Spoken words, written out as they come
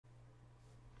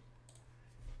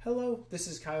Hello, this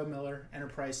is Kyle Miller,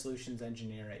 Enterprise Solutions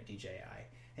Engineer at DJI.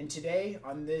 And today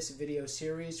on this video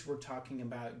series, we're talking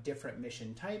about different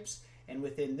mission types. And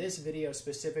within this video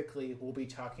specifically, we'll be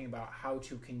talking about how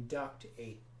to conduct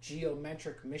a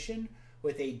geometric mission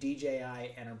with a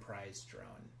DJI Enterprise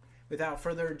drone. Without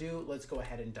further ado, let's go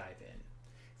ahead and dive in.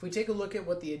 If we take a look at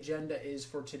what the agenda is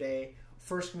for today,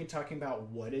 first we're going to be talking about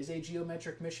what is a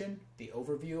geometric mission, the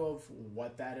overview of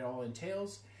what that all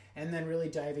entails, and then really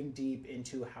diving deep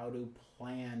into how to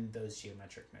plan those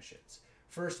geometric missions.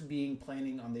 First being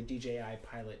planning on the DJI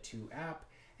Pilot 2 app,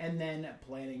 and then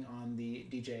planning on the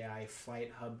DJI Flight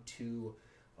Hub 2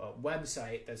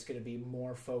 website that's going to be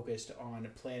more focused on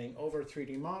planning over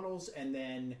 3D models and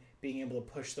then being able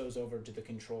to push those over to the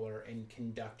controller and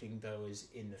conducting those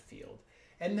in the field.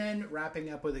 And then wrapping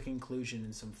up with a conclusion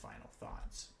and some final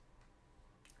thoughts.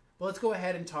 Well, let's go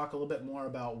ahead and talk a little bit more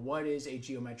about what is a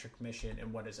geometric mission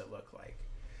and what does it look like.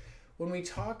 When we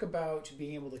talk about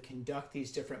being able to conduct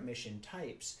these different mission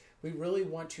types, we really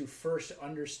want to first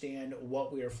understand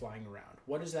what we are flying around.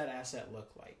 What does that asset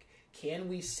look like? Can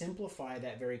we simplify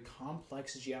that very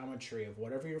complex geometry of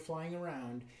whatever you're flying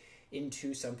around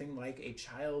into something like a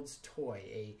child's toy,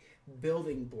 a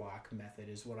building block method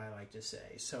is what I like to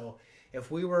say. So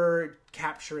if we were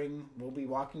capturing, we'll be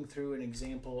walking through an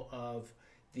example of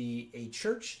a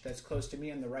church that's close to me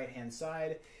on the right hand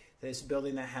side, this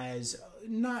building that has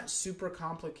not super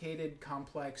complicated,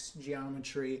 complex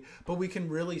geometry, but we can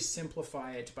really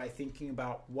simplify it by thinking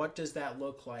about what does that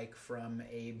look like from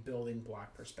a building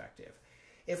block perspective.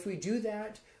 If we do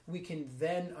that, we can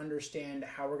then understand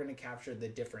how we're going to capture the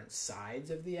different sides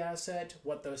of the asset,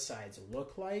 what those sides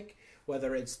look like,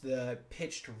 whether it's the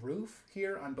pitched roof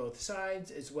here on both sides,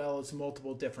 as well as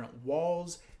multiple different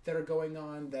walls that are going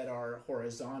on that are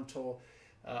horizontal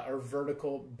or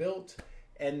vertical built,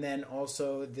 and then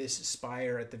also this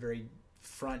spire at the very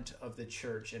front of the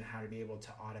church and how to be able to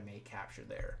automate capture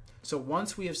there. So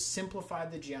once we have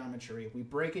simplified the geometry, we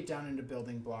break it down into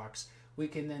building blocks, we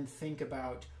can then think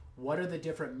about what are the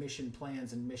different mission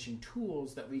plans and mission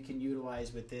tools that we can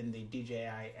utilize within the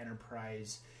DJI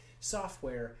Enterprise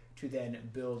software to then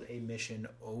build a mission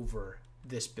over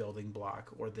this building block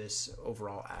or this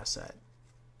overall asset.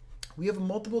 We have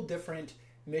multiple different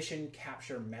mission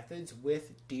capture methods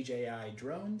with DJI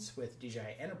drones, with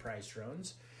DJI Enterprise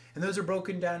drones, and those are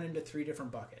broken down into three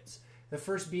different buckets. The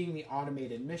first being the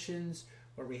automated missions,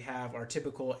 where we have our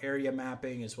typical area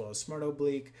mapping as well as smart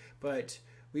oblique, but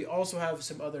we also have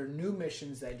some other new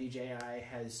missions that DJI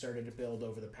has started to build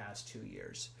over the past 2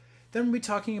 years. Then we'll be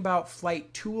talking about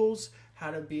flight tools,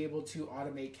 how to be able to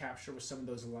automate capture with some of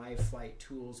those live flight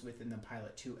tools within the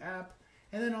Pilot 2 app,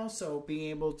 and then also being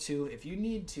able to, if you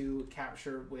need to,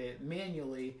 capture with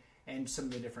manually and some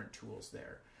of the different tools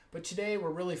there. But today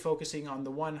we're really focusing on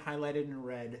the one highlighted in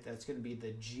red that's going to be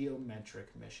the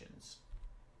geometric missions.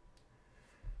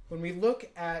 When we look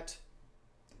at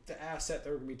the asset that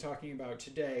we're going to be talking about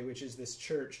today, which is this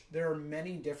church, there are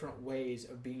many different ways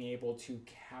of being able to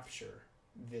capture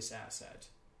this asset.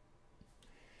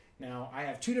 Now, I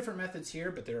have two different methods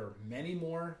here, but there are many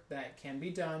more that can be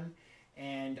done,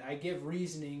 and I give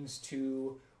reasonings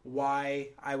to why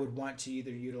I would want to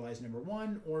either utilize number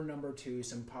one or number two,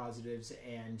 some positives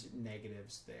and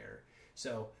negatives there.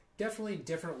 So definitely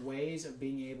different ways of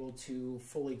being able to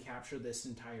fully capture this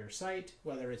entire site,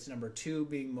 whether it's number two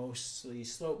being mostly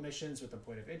slope missions with a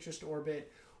point of interest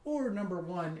orbit, or number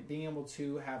one being able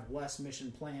to have less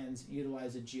mission plans,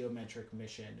 utilize a geometric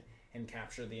mission and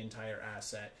capture the entire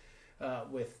asset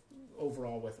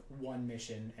overall with one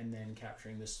mission, and then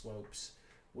capturing the slopes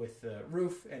with the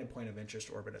roof and a point of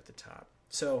interest orbit at the top.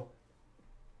 So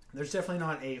there's definitely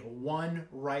not a one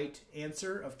right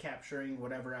answer of capturing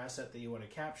whatever asset that you want to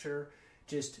capture.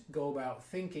 Just go about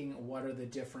thinking what are the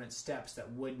different steps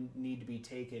that would need to be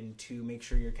taken to make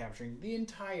sure you're capturing the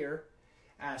entire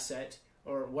asset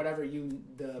or whatever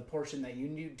the portion that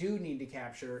you do need to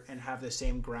capture and have the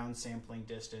same ground sampling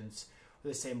distance,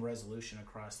 the same resolution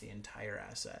across the entire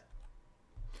asset.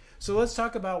 So let's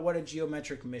talk about what a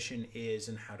geometric mission is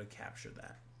and how to capture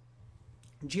that.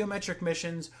 Geometric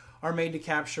missions are made to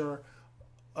capture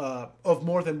of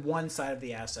more than one side of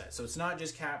the asset. So it's not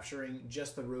just capturing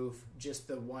just the roof, just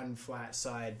the one flat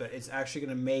side, but it's actually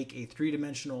going to make a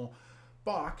three-dimensional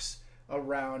box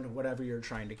around whatever you're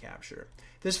trying to capture.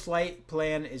 This flight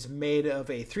plan is made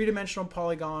of a three-dimensional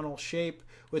polygonal shape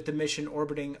with the mission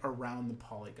orbiting around the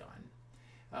polygon.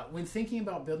 When thinking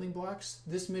about building blocks,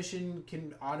 this mission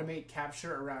can automate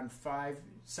capture around 5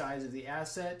 sides of the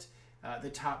asset. The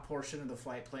top portion of the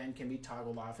flight plan can be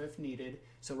toggled off if needed.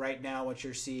 So right now what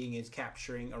you're seeing is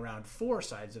capturing around 4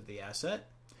 sides of the asset.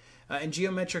 And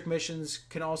geometric missions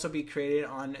can also be created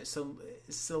on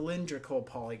cylindrical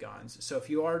polygons. So if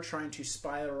you are trying to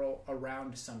spiral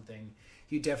around something,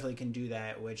 you definitely can do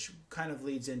that, which kind of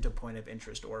leads into point of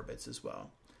interest orbits as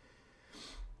well.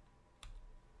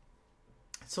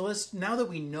 So now that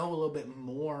we know a little bit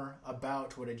more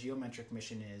about what a geometric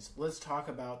mission is, let's talk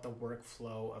about the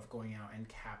workflow of going out and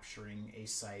capturing a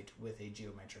site with a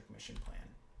geometric mission plan.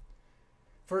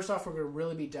 First off, we're going to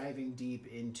really be diving deep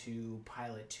into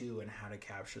Pilot 2 and how to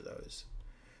capture those.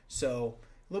 So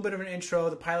a little bit of an intro.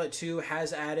 The Pilot 2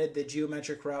 has added the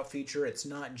geometric route feature. It's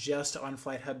not just on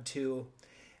Flight Hub 2.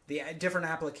 The different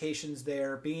applications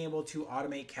there, being able to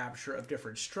automate capture of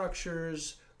different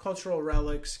structures, cultural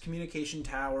relics, communication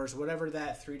towers, whatever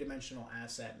that three-dimensional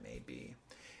asset may be.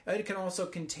 It can also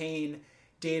contain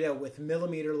data with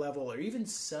millimeter level or even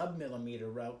sub-millimeter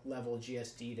level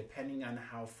GSD, depending on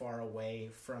how far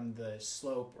away from the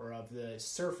slope or of the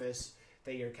surface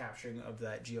that you're capturing of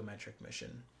that geometric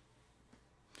mission.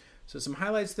 So some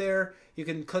highlights there. You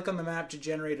can click on the map to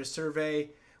generate a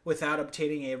survey without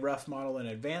obtaining a rough model in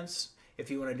advance if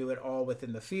you want to do it all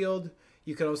within the field.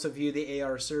 You can also view the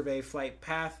AR survey flight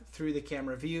path through the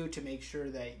camera view to make sure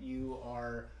that you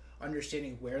are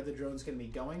understanding where the drone's going to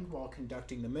be going while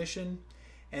conducting the mission.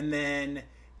 And then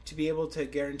to be able to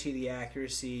guarantee the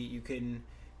accuracy, you can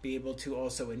be able to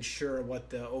also ensure what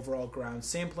the overall ground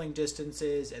sampling distance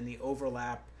is and the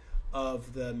overlap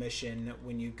of the mission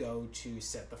when you go to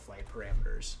set the flight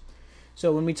parameters.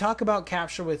 So when we talk about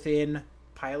capture within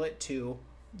Pilot 2,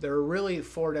 there are really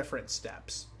 4 different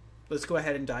steps. Let's go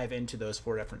ahead and dive into those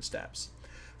 4 different steps.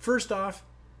 First off,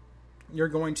 you're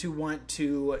going to want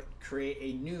to create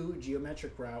a new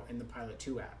geometric route in the Pilot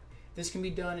 2 app. This can be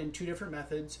done in 2 different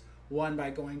methods. One, by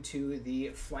going to the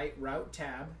Flight Route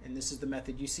tab, and this is the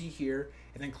method you see here,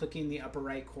 and then clicking the upper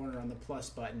right corner on the plus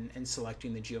button and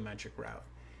selecting the geometric route.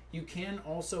 You can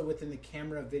also, within the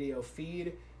camera video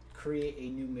feed, create a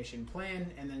new mission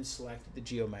plan and then select the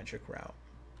geometric route.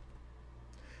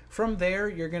 From there,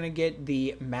 you're going to get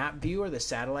the map view or the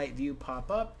satellite view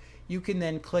pop up. You can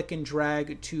then click and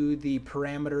drag to the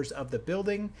parameters of the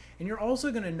building. And you're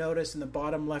also going to notice in the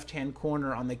bottom left-hand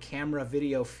corner on the camera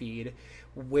video feed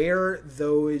where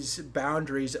those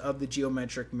boundaries of the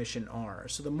geometric mission are.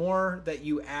 So the more that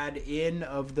you add in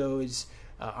of those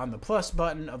on the plus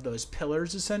button of those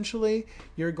pillars, essentially,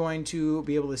 you're going to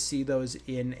be able to see those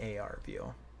in AR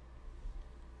view.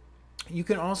 You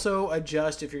can also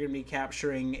adjust if you're going to be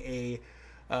capturing a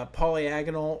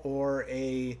polyagonal or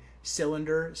a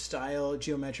cylinder style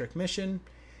geometric mission.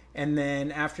 And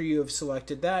then after you have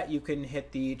selected that, you can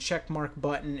hit the check mark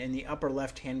button in the upper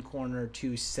left hand corner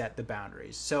to set the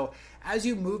boundaries. So as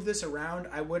you move this around,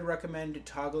 I would recommend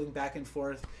toggling back and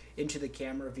forth into the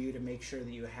camera view to make sure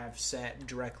that you have set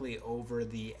directly over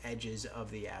the edges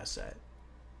of the asset.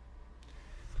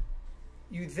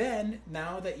 You then,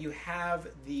 now that you have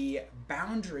the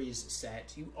boundaries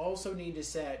set, you also need to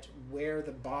set where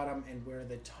the bottom and where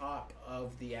the top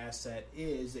of the asset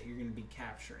is that you're going to be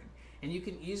capturing. And you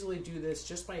can easily do this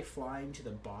just by flying to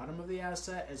the bottom of the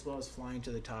asset as well as flying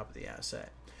to the top of the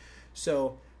asset.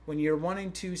 So when you're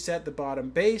wanting to set the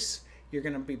bottom base, you're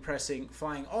going to be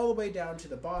flying all the way down to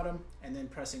the bottom and then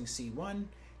pressing C1.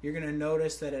 You're going to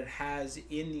notice that it has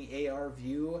in the AR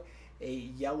view a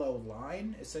yellow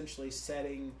line, essentially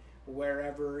setting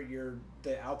wherever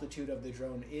the altitude of the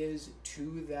drone is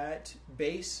to that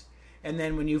base. And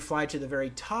then when you fly to the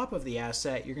very top of the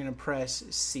asset, you're going to press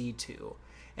C2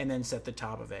 and then set the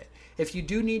top of it. If you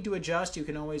do need to adjust, you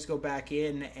can always go back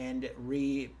in and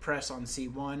re-press on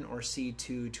C1 or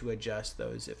C2 to adjust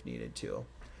those if needed to.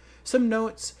 Some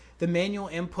notes: the manual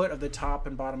input of the top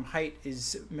and bottom height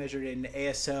is measured in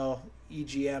ASL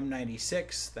EGM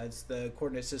 96. That's the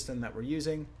coordinate system that we're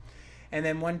using. And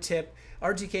then one tip,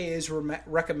 RTK is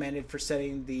recommended for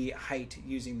setting the height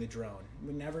using the drone.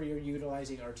 Whenever you're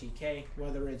utilizing RTK,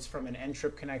 whether it's from an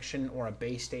N-trip connection or a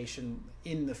base station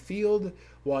in the field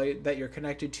that you're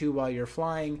connected to while you're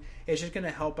flying, it's just going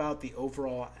to help out the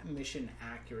overall mission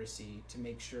accuracy to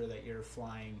make sure that you're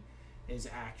flying as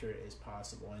accurate as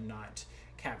possible and not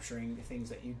capturing things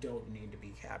that you don't need to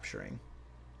be capturing.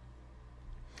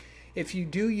 If you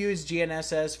do use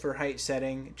GNSS for height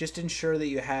setting, just ensure that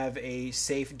you have a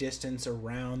safe distance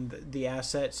around the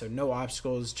asset, so no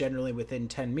obstacles, generally within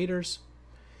 10 meters.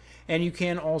 And you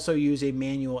can also use a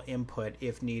manual input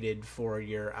if needed for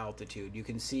your altitude. You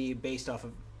can see, based off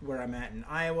of where I'm at in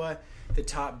Iowa, the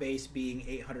top base being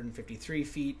 853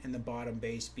 feet and the bottom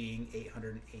base being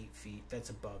 808 feet. That's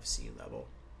above sea level.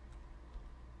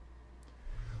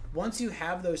 Once you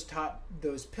have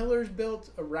those pillars built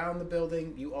around the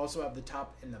building, you also have the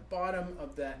top and the bottom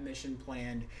of that mission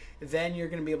planned. Then you're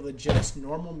going to be able to adjust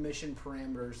normal mission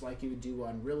parameters like you would do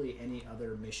on really any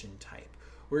other mission type.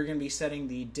 We're going to be setting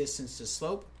the distance to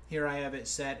slope. Here I have it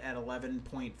set at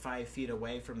 11.5 feet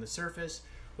away from the surface,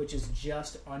 which is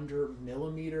just under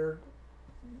millimeter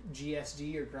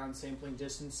GSD or ground sampling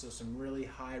distance, so some really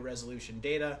high resolution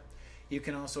data. You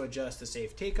can also adjust the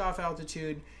safe takeoff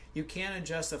altitude. You can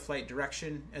adjust the flight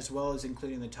direction as well as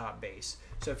including the top base.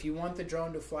 So if you want the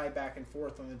drone to fly back and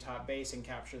forth on the top base and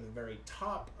capture the very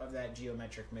top of that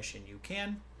geometric mission, you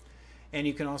can. And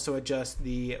you can also adjust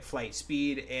the flight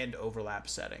speed and overlap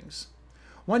settings.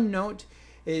 One note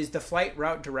is the flight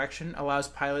route direction allows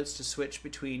pilots to switch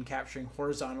between capturing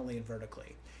horizontally and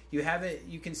vertically.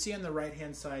 You can see on the right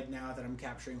hand side now that I'm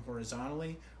capturing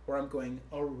horizontally, where I'm going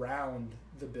around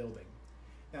the building.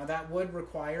 Now that would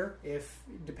require,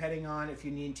 depending on if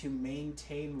you need to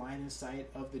maintain line of sight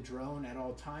of the drone at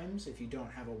all times, if you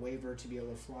don't have a waiver to be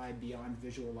able to fly beyond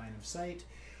visual line of sight,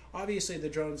 obviously the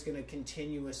drone's going to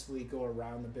continuously go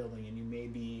around the building and you may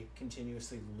be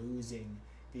continuously losing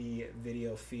the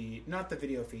video feed, not the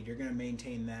video feed, you're going to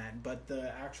maintain that, but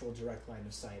the actual direct line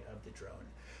of sight of the drone.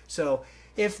 So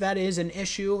if that is an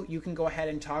issue, you can go ahead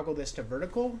and toggle this to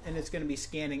vertical and it's going to be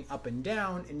scanning up and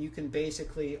down, and you can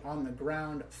basically on the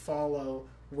ground follow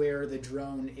where the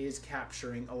drone is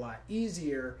capturing a lot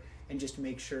easier and just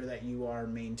make sure that you are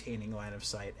maintaining line of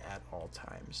sight at all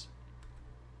times.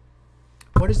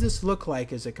 What does this look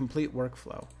like as a complete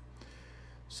workflow?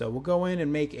 So we'll go in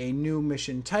and make a new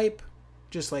mission type,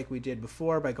 just like we did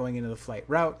before by going into the flight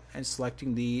route and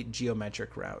selecting the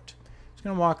geometric route. I'm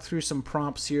going to walk through some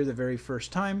prompts here the very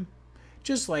first time,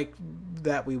 just like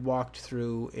that we walked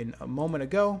through in a moment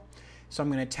ago. So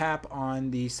I'm going to tap on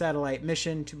the satellite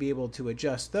mission to be able to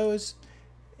adjust those.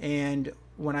 And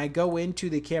when I go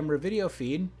into the camera video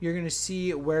feed, you're going to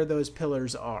see where those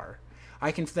pillars are.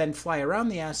 I can then fly around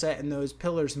the asset and those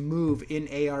pillars move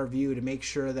in AR view to make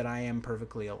sure that I am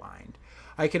perfectly aligned.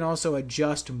 I can also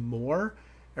adjust more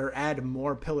or add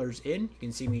more pillars in. You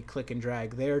can see me click and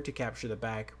drag there to capture the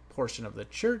back portion of the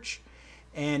church.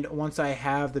 And once I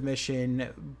have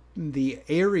the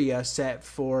area set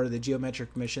for the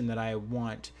geometric mission that I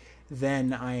want,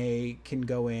 then I can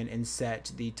go in and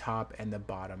set the top and the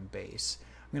bottom base.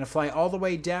 I'm going to fly all the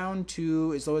way down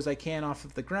to as low as I can off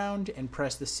of the ground and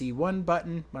press the C1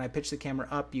 button. When I pitch the camera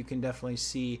up, you can definitely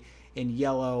see in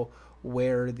yellow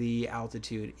where the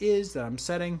altitude is that I'm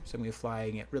setting. So I'm going to be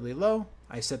flying it really low.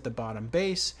 I set the bottom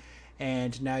base,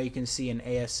 and now you can see in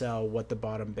ASL what the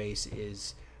bottom base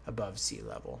is above sea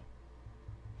level.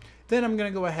 Then I'm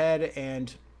going to go ahead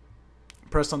and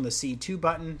press on the C2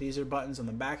 button. These are buttons on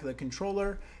the back of the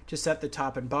controller to set the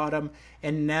top and bottom.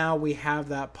 And now we have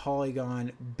that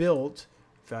polygon built.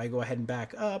 If I go ahead and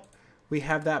back up, we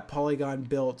have that polygon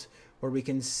built where we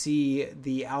can see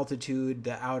the altitude,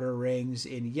 the outer rings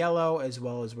in yellow, as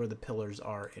well as where the pillars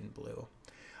are in blue.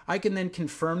 I can then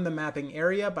confirm the mapping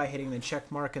area by hitting the check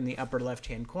mark in the upper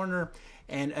left-hand corner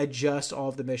and adjust all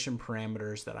of the mission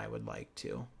parameters that I would like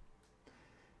to.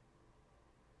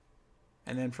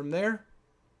 And then from there,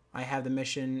 I have the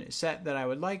mission set that I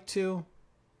would like to.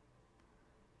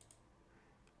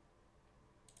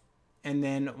 And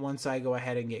then once I go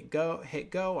ahead and hit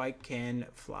go, I can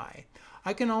fly.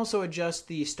 I can also adjust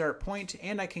the start point,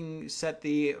 and I can set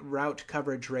the route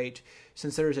coverage rate.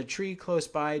 Since there's a tree close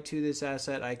by to this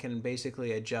asset, I can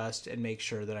basically adjust and make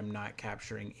sure that I'm not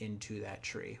capturing into that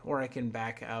tree. Or I can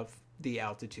back up the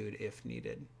altitude if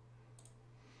needed.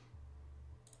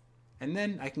 And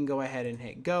then I can go ahead and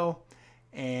hit go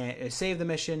and save the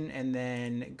mission, and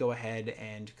then go ahead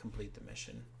and complete the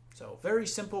mission. So very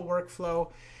simple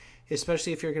workflow,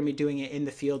 especially if you're going to be doing it in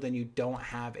the field and you don't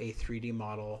have a 3D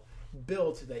model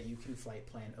built that you can flight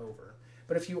plan over.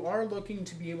 But if you are looking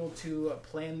to be able to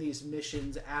plan these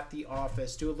missions at the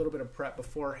office, do a little bit of prep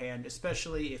beforehand,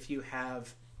 especially if you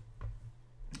have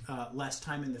less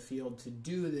time in the field to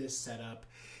do this setup,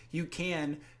 you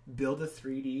can build a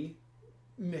 3D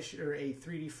mission or a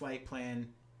 3D flight plan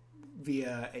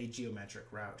via a geometric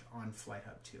route on Flight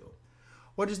Hub 2.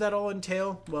 What does that all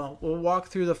entail? Well, we'll walk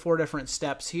through the 4 different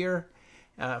steps here.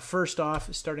 First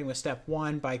off, starting with step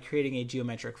 1 by creating a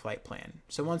geometric flight plan.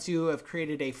 So once you have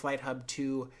created a Flight Hub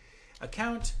 2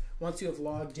 account, once you have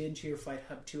logged into your Flight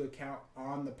Hub 2 account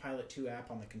on the Pilot 2 app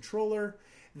on the controller,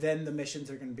 then the missions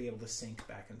are going to be able to sync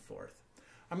back and forth.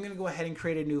 I'm going to go ahead and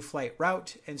create a new flight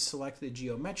route and select the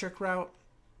geometric route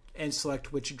and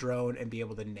select which drone and be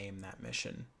able to name that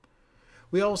mission.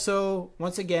 We also,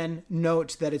 once again,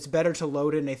 note that it's better to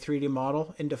load in a 3D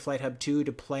model into Flight Hub 2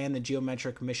 to plan the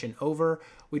geometric mission over.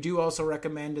 We do also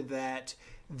recommend that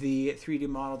the 3D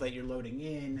model that you're loading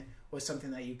in was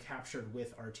something that you captured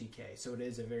with RTK. So it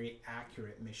is a very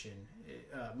accurate mission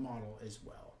model as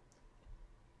well.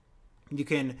 You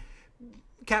can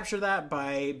capture that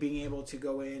by being able to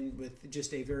go in with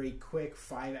just a very quick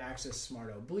 5-axis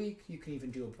smart oblique. You can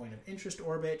even do a point of interest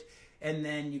orbit, and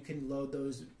then you can load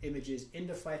those images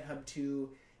into Flight Hub 2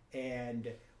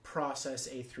 and process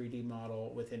a 3D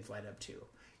model within Flight Hub 2.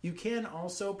 You can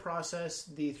also process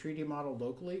the 3D model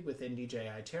locally within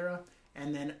DJI Terra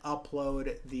and then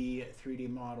upload the 3D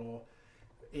model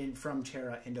from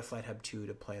Terra into Flight Hub 2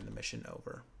 to plan the mission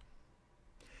over.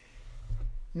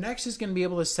 Next is going to be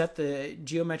able to set the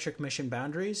geometric mission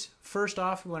boundaries. First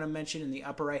off, we want to mention in the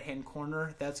upper right hand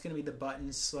corner, that's going to be the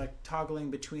button toggling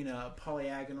between a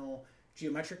polyagonal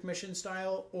geometric mission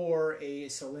style or a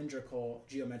cylindrical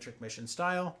geometric mission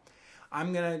style.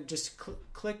 I'm going to just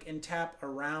click and tap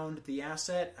around the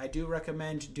asset. I do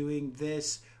recommend doing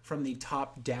this from the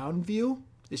top down view.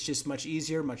 It's just much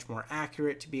easier, much more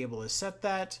accurate to be able to set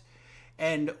that.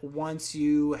 And once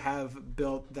you have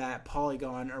built that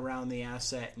polygon around the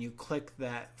asset and you click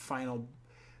that final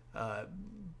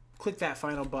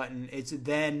button, it's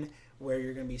then where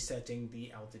you're going to be setting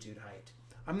the altitude height.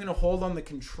 I'm going to hold on the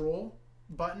control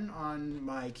button on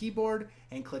my keyboard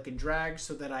and click and drag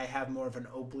so that I have more of an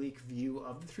oblique view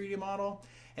of the 3D model.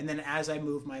 And then as I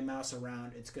move my mouse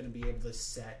around, it's going to be able to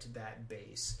set that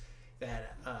base,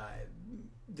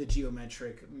 the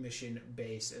geometric mission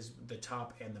base as the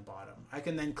top and the bottom. I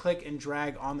can then click and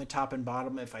drag on the top and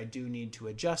bottom if I do need to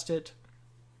adjust it.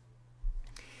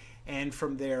 And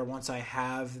from there, once I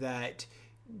have that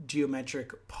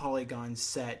geometric polygon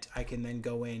set, I can then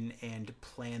go in and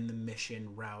plan the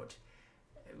mission route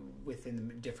within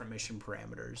the different mission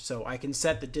parameters. So I can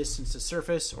set the distance to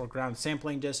surface or ground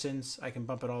sampling distance. I can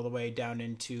bump it all the way down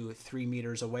into 3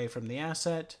 meters away from the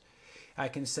asset. I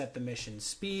can set the mission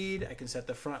speed. I can set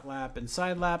the front lap and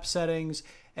side lap settings,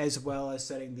 as well as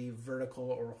setting the vertical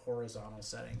or horizontal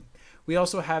setting. We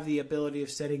also have the ability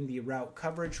of setting the route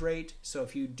coverage rate. So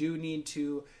if you do need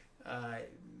to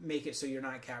make it so you're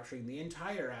not capturing the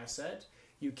entire asset,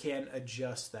 you can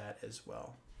adjust that as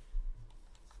well.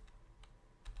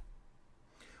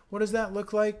 What does that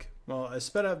look like? Well, a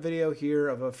sped up video here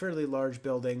of a fairly large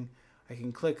building. I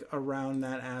can click around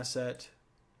that asset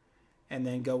and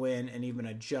then go in and even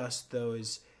adjust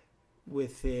those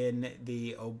within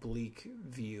the oblique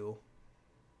view.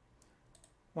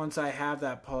 Once I have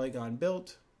that polygon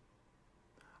built,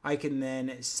 I can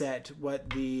then set what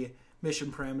the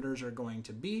mission parameters are going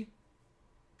to be.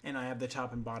 And I have the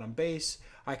top and bottom base.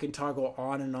 I can toggle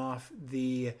on and off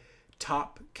the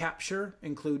top capture,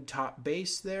 include top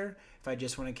base there if I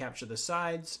just want to capture the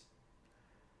sides.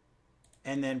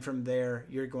 And then from there,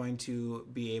 you're going to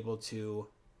be able to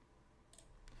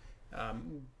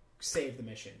save the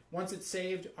mission. Once it's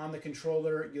saved on the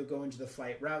controller, you'll go into the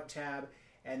flight route tab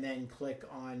and then click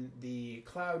on the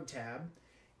cloud tab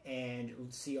and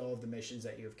see all of the missions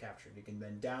that you have captured. You can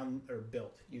then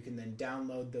you can then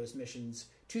download those missions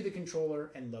to the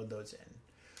controller and load those in.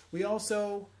 We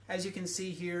also, as you can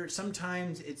see here,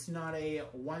 sometimes it's not a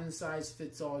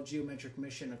one-size-fits-all geometric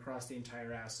mission across the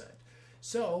entire asset.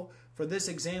 So for this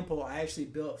example, I actually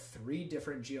built 3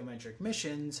 different geometric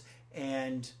missions,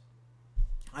 and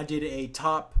I did a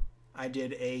top, I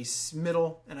did a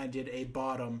middle, and I did a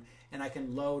bottom, and I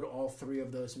can load all 3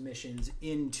 of those missions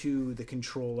into the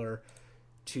controller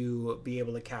to be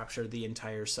able to capture the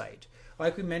entire site.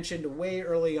 Like we mentioned way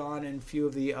early on in a few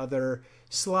of the other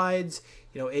slides,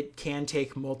 it can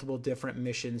take multiple different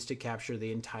missions to capture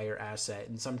the entire asset,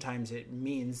 and sometimes it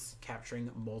means capturing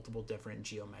multiple different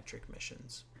geometric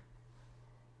missions.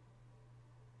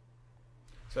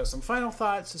 So some final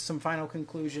thoughts, some final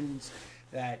conclusions,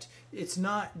 that it's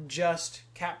not just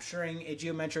capturing a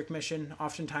geometric mission.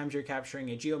 Oftentimes you're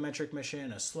capturing a geometric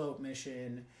mission, a slope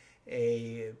mission,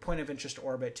 a point of interest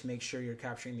orbit to make sure you're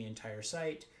capturing the entire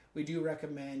site. We do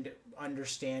recommend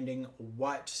understanding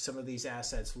what some of these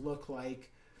assets look like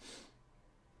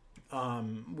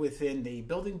within the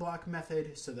building block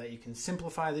method so that you can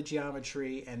simplify the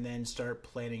geometry and then start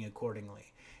planning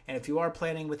accordingly. And if you are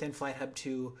planning within Flight Hub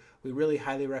 2, we really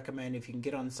highly recommend, if you can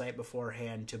get on site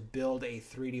beforehand, to build a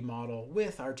 3D model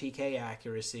with RTK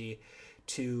accuracy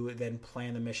to then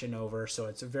plan the mission over, so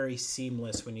it's very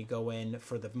seamless when you go in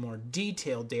for the more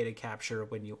detailed data capture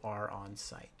when you are on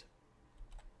site.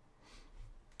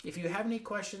 If you have any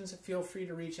questions, feel free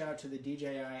to reach out to the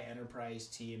DJI Enterprise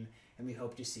team, and we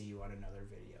hope to see you on another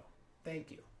video.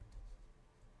 Thank you.